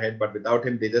too far ahead, but without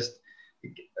him, they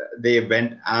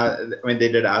went. They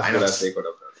did as good as they could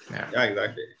have done. Yeah,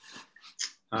 exactly.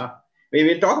 We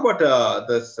will talk about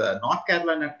this North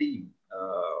Carolina team,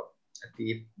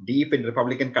 deep in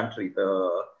Republican country,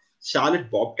 the Charlotte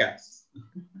Bobcats.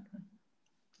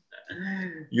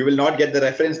 You will not get the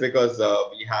reference because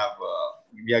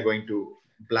we are going to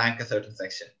blank a certain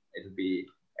section. It will be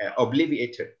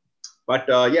obliterated. But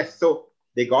yes, so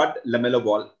they got LaMelo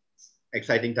Ball,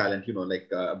 exciting talent,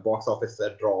 box office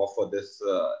draw for this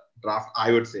draft,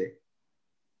 I would say.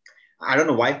 I don't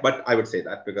know why, but I would say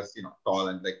that because, tall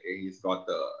and like he's got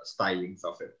the stylings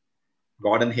of it.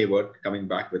 Gordon Hayward coming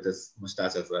back with his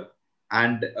mustache as well.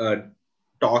 And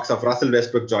talks of Russell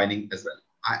Westbrook joining as well.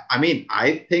 I mean,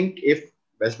 I think if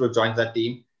Westbrook joins that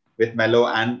team with Melo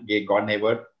and Gordon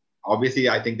Hayward, obviously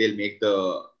I think they'll make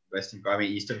the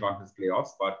Eastern Conference playoffs,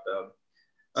 but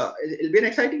it'll be an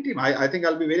exciting team. I think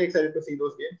I'll be very excited to see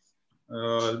those games.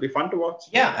 It'll be fun to watch.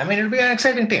 Yeah, I mean, it'll be an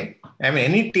exciting team. I mean,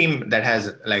 any team that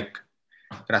has like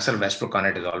Russell Westbrook on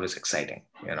it is always exciting,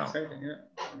 Exciting, yeah.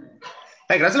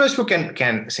 Like Russell Westbrook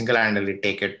can single-handedly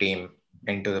take a team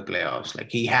into the playoffs. Like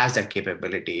he has that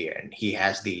capability and he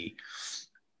has the,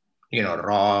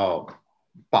 raw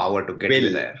power to get you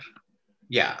there.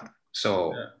 Yeah.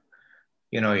 So,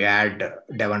 you add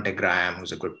Devontae Graham,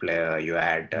 who's a good player. You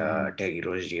add Terry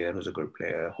Rozier, who's a good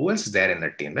player. Who else is there in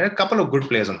the team? There are a couple of good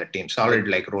players on the team. Solid,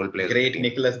 like, role players. Great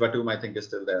Nicholas Batum, I think, is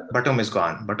still there. Batum is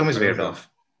gone. Batum is waved off.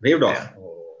 Waved off?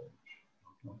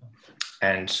 Yeah.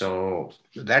 And so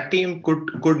that team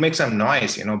could make some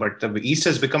noise, but the East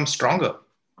has become stronger.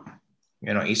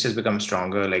 East has become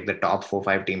stronger. Like the top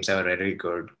 4-5 teams are very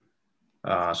good.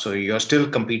 So you're still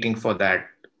competing for that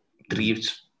three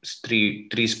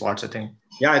spots, I think.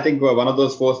 Yeah, I think one of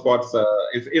those 4 spots.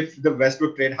 If the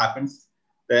Westbrook trade happens,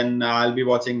 then I'll be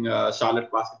watching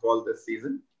Charlotte basketball this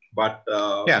season. But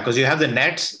because you have the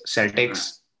Nets,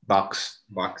 Celtics, Bucks,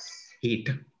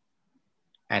 Heat,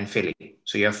 and Philly.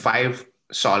 So you have 5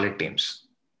 solid teams.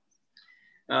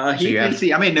 We'll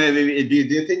see. I mean, do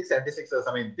you think 76ers,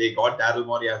 I mean, they got Daryl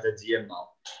Morey as their GM now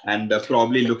and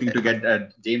probably looking to get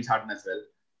James Harden as well.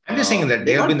 I'm just saying that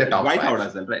they'll be in the top 5. Dwight Howard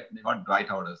as well, right? They got Dwight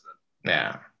Howard as well.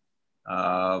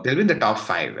 Yeah. They'll be in the top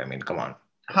 5. I mean, come on.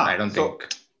 I don't think.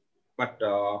 But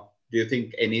do you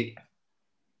think any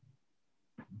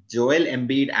Joel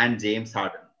Embiid and James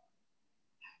Harden?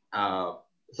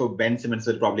 So Ben Simmons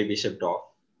will probably be shipped off.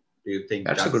 Do you think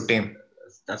that's a good team?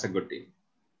 That's a good team.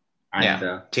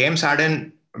 And, James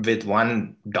Harden with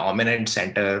one dominant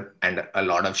center and a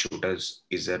lot of shooters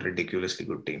is a ridiculously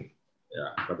good team.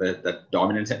 Yeah, but the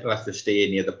dominant center has to stay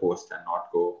near the post and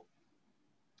not go.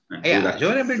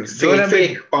 Joel Embiid.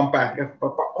 Fake pump back.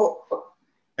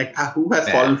 Like who has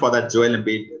fallen for that Joel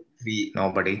Embiid 3?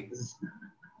 Nobody.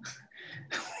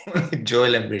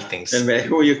 Joel Embiid thinks. Then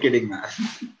who are you kidding, man?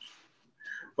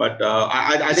 But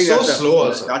I think so slow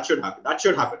also. That should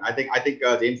happen. I think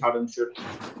James Harden should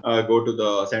go to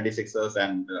the 76ers,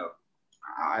 and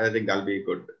I think that'll be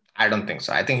good. I don't think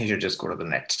so. I think he should just go to the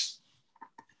Nets.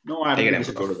 No, I don't think he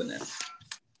should go to the Nets.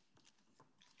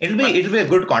 It'll be a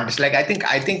good contest. Like I think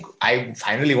I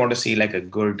finally want to see like a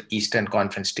good Eastern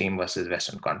Conference team versus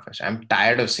Western Conference. I'm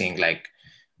tired of seeing like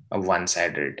a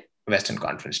one-sided Western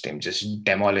Conference team just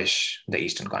demolish the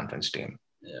Eastern Conference team.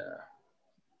 Yeah.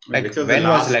 Like when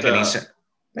was like an Eastern?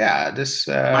 This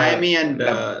Miami and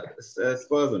Spurs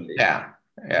only. Yeah,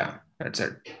 that's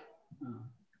it.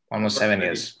 Almost 7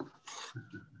 years.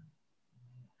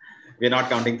 We're not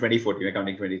counting 2014. We're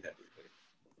counting 2013.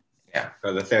 Yeah,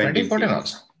 because the 2014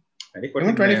 also.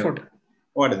 2014.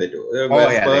 What did they do?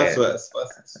 Spurs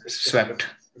swept.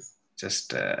 Just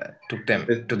took them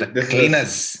to the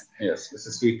cleaners. Yes, this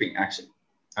is sweeping action.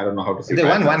 I don't know how to say. They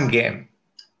won one game.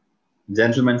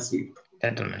 Gentleman's sweep.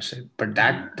 But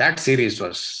that series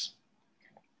was,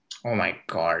 oh my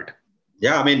God.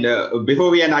 Yeah, I mean, before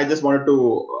we end, I just wanted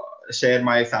to share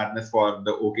my sadness for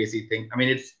the OKC thing. I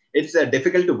mean, it's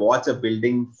difficult to watch a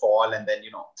building fall and then,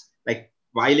 like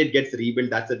while it gets rebuilt,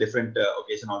 that's a different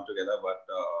occasion altogether. But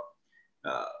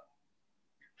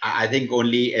I think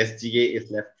only SGA is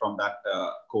left from that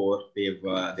core. They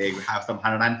have some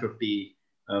 150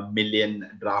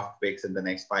 million draft picks in the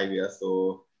next 5 years.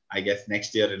 So I guess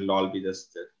next year it'll all be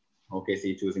just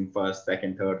OKC choosing first,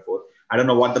 second, third, fourth. I don't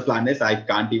know what the plan is. I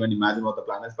can't even imagine what the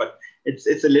plan is. But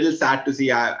it's a little sad to see.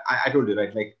 I told you,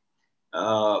 right? Like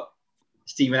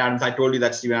Steven Adams. I told you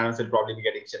that Steven Adams will probably be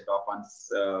getting shipped off once.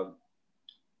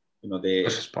 They.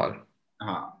 Chris Paul.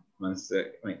 Once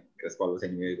Chris Paul was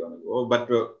anyway going to go, but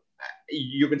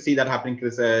you can see that happening.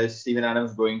 Steven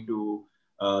Adams going to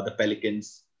the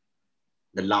Pelicans,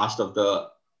 the last of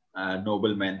the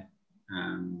noblemen,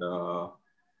 and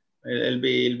it'll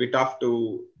be tough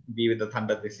to be with the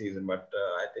Thunder this season. But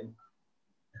I think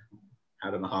I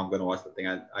don't know how I'm going to watch the thing.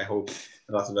 I hope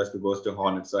Russell Westbrook goes to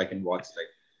Hornets so I can watch like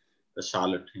the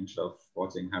Charlotte instead of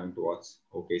having to watch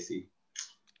OKC.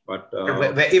 But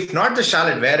if not the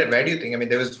Charlotte, where do you think? I mean,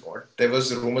 there was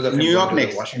rumors of New York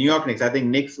Knicks. I think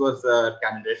Knicks was a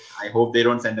candidate. I hope they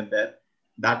don't send him there.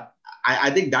 That I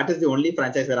think that is the only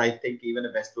franchise where I think even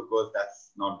if Westbrook goes,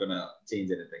 that's not gonna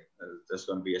change anything. It's just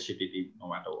gonna be a shitty team no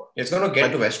matter what. It's gonna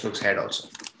get to Westbrook's head also.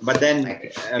 But then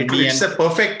it's a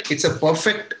perfect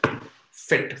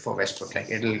fit for Westbrook. Like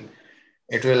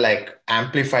it will like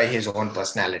amplify his own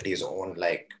personality, his own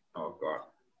like. Oh God.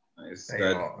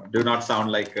 Do not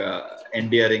sound like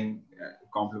endearing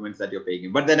compliments that you're paying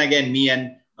him. But then again, me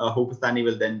and Hoopstani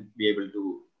will then be able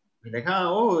to be like,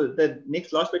 the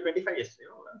Knicks lost by 25 yesterday.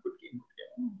 Oh, good game.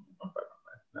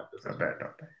 Not bad.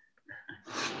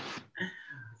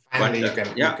 Finally,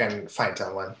 you can find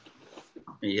someone.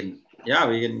 We can. I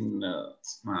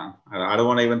don't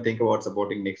want to even think about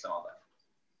supporting Knicks and all that.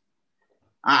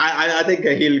 I think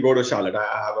he'll go to Charlotte. I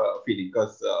have a feeling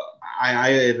because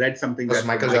I read something that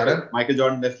Michael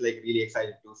Jordan is like really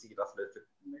excited to see Russell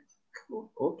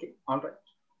Westbrook. Okay, all right.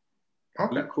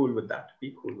 Okay. Be cool with that.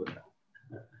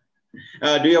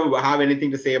 Do you have anything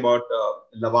to say about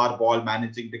LeVar Ball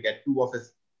managing to get two of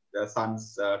his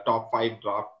son's top 5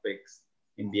 draft picks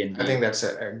in the NBA? I think that's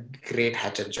a great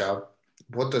hatchet job.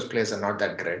 Both those players are not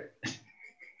that great.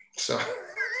 So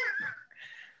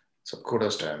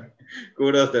kudos to him.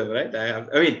 Kudos to him, right?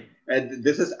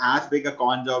 This is as big a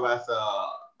con job as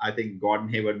I think Gordon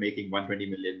Hayward making $120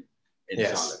 million in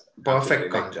Charlotte.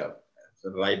 Perfect con job.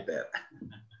 So right there.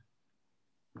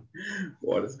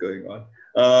 What is going on?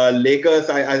 Lakers,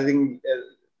 I think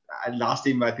last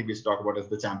team I think we should talk about is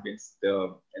the champions.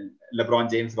 LeBron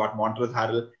James got Montrezl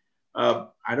Harrell.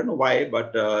 I don't know why,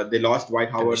 but they lost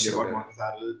Dwight Howard. They got Montrezl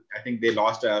Harrell. I think they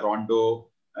lost Rondo.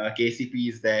 KCP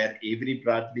is there. Avery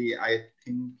Bradley, I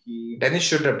think Dennis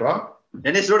Schroeder, bro.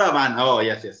 Dennis Schroeder, man. Oh,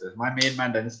 yes. My main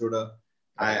man, Dennis Schroeder.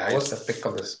 I was the pick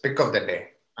of the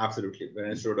day. Absolutely.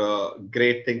 Dennis Schroeder,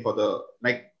 great thing for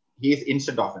he's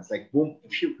instant offense. Like, boom,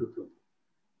 phew, phew, phew.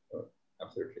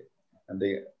 Absolutely. And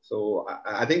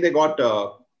I think they got,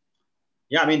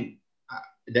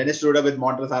 Dennis Schroeder with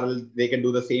Montrezl Harrell, they can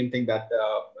do the same thing that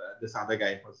this other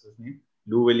guy, what's his name?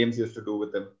 Lou Williams used to do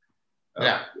with them.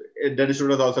 Dennis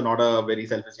Schroeder is also not a very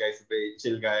selfish guy. He's a very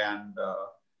chill guy and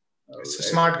it's a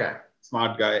smart guy.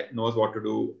 Smart guy, knows what to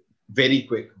do. Very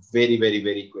quick, very, very,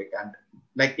 very quick, and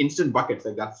like instant buckets.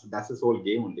 Like that's his whole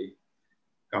game only.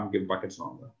 Come give buckets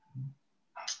longer.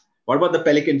 What about the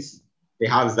Pelicans? They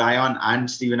have Zion and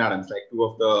Steven Adams, like two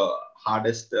of the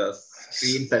hardest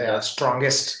screen setters.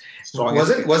 Strongest.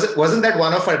 Wasn't that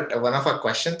one of our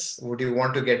questions? Would you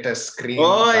want to get a screen?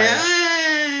 Oh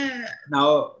yeah.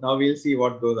 Now we'll see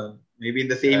what goes on. Maybe in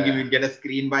the same game we'll get a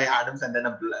screen by Adams and then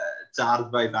a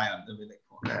charge by Zion. They'll be like,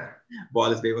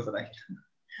 ball is famous, right?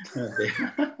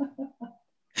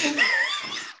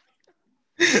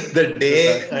 The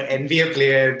day an NBA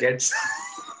player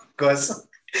goes,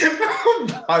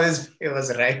 it was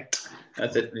right.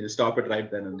 That's it. We'll stop it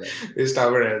right then and there.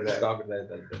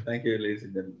 Thank you, ladies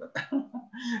and gentlemen.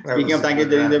 Speaking of thank you,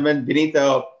 ladies and gentlemen, Vineet,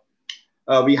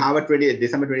 we have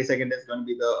December 22nd is going to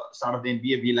be the start of the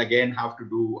NBA. We'll again have to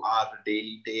do our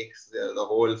daily takes. The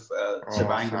whole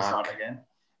shebang will start again.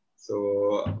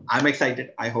 So I'm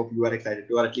excited. I hope you are excited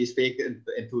too, or at least fake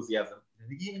enthusiasm.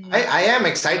 I am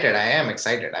excited. I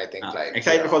think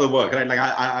excited for the work, right? Like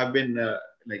I've been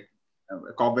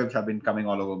cobwebs have been coming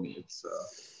all over me. It's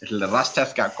the rust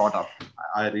has caught up.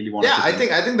 I really want. Yeah, I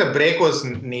think the break was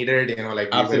needed.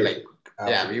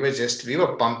 Yeah, we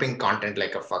were pumping content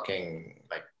like a fucking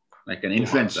like an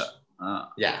influencer.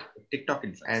 Yeah, TikTok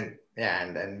influencer.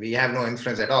 And we have no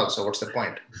influence at all. So what's the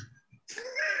point?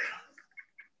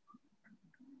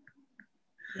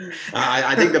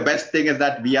 I think the best thing is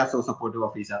that we are so supportive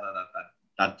of each other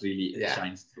that really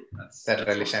shines through.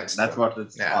 That's what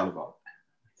it's all about.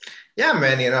 Yeah,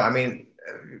 man. I mean,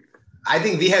 I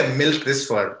think we have milked this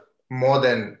for more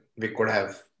than we could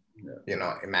have,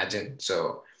 imagined.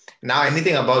 So now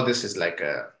anything about this is like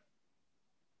a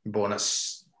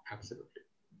bonus. Absolutely.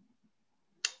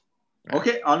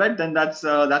 Okay, all right. Then that's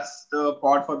the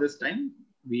pod for this time.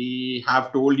 We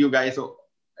have told you guys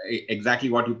exactly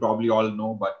what you probably all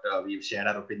know, but we've shared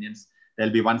our opinions.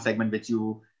 There'll be one segment which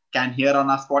you can hear on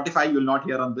our Spotify. You'll not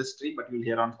hear on this stream, but you'll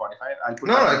hear on Spotify.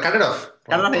 Cut it off.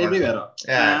 Cut it off everywhere.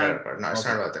 Yeah, cut it off. No, it's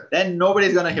not about that. Then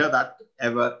nobody's gonna hear that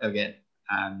ever again.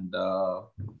 And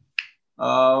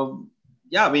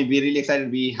we're really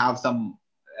excited. We have some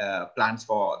plans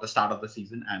for the start of the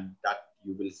season, and that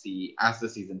you will see as the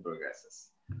season progresses,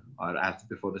 or as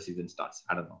before the season starts.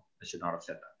 I don't know. I should not have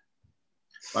said that.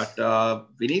 But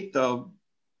Vineet,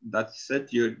 that's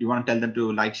it. You want to tell them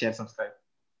to like, share, subscribe?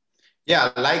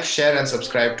 Yeah, like, share, and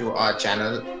subscribe to our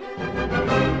channel.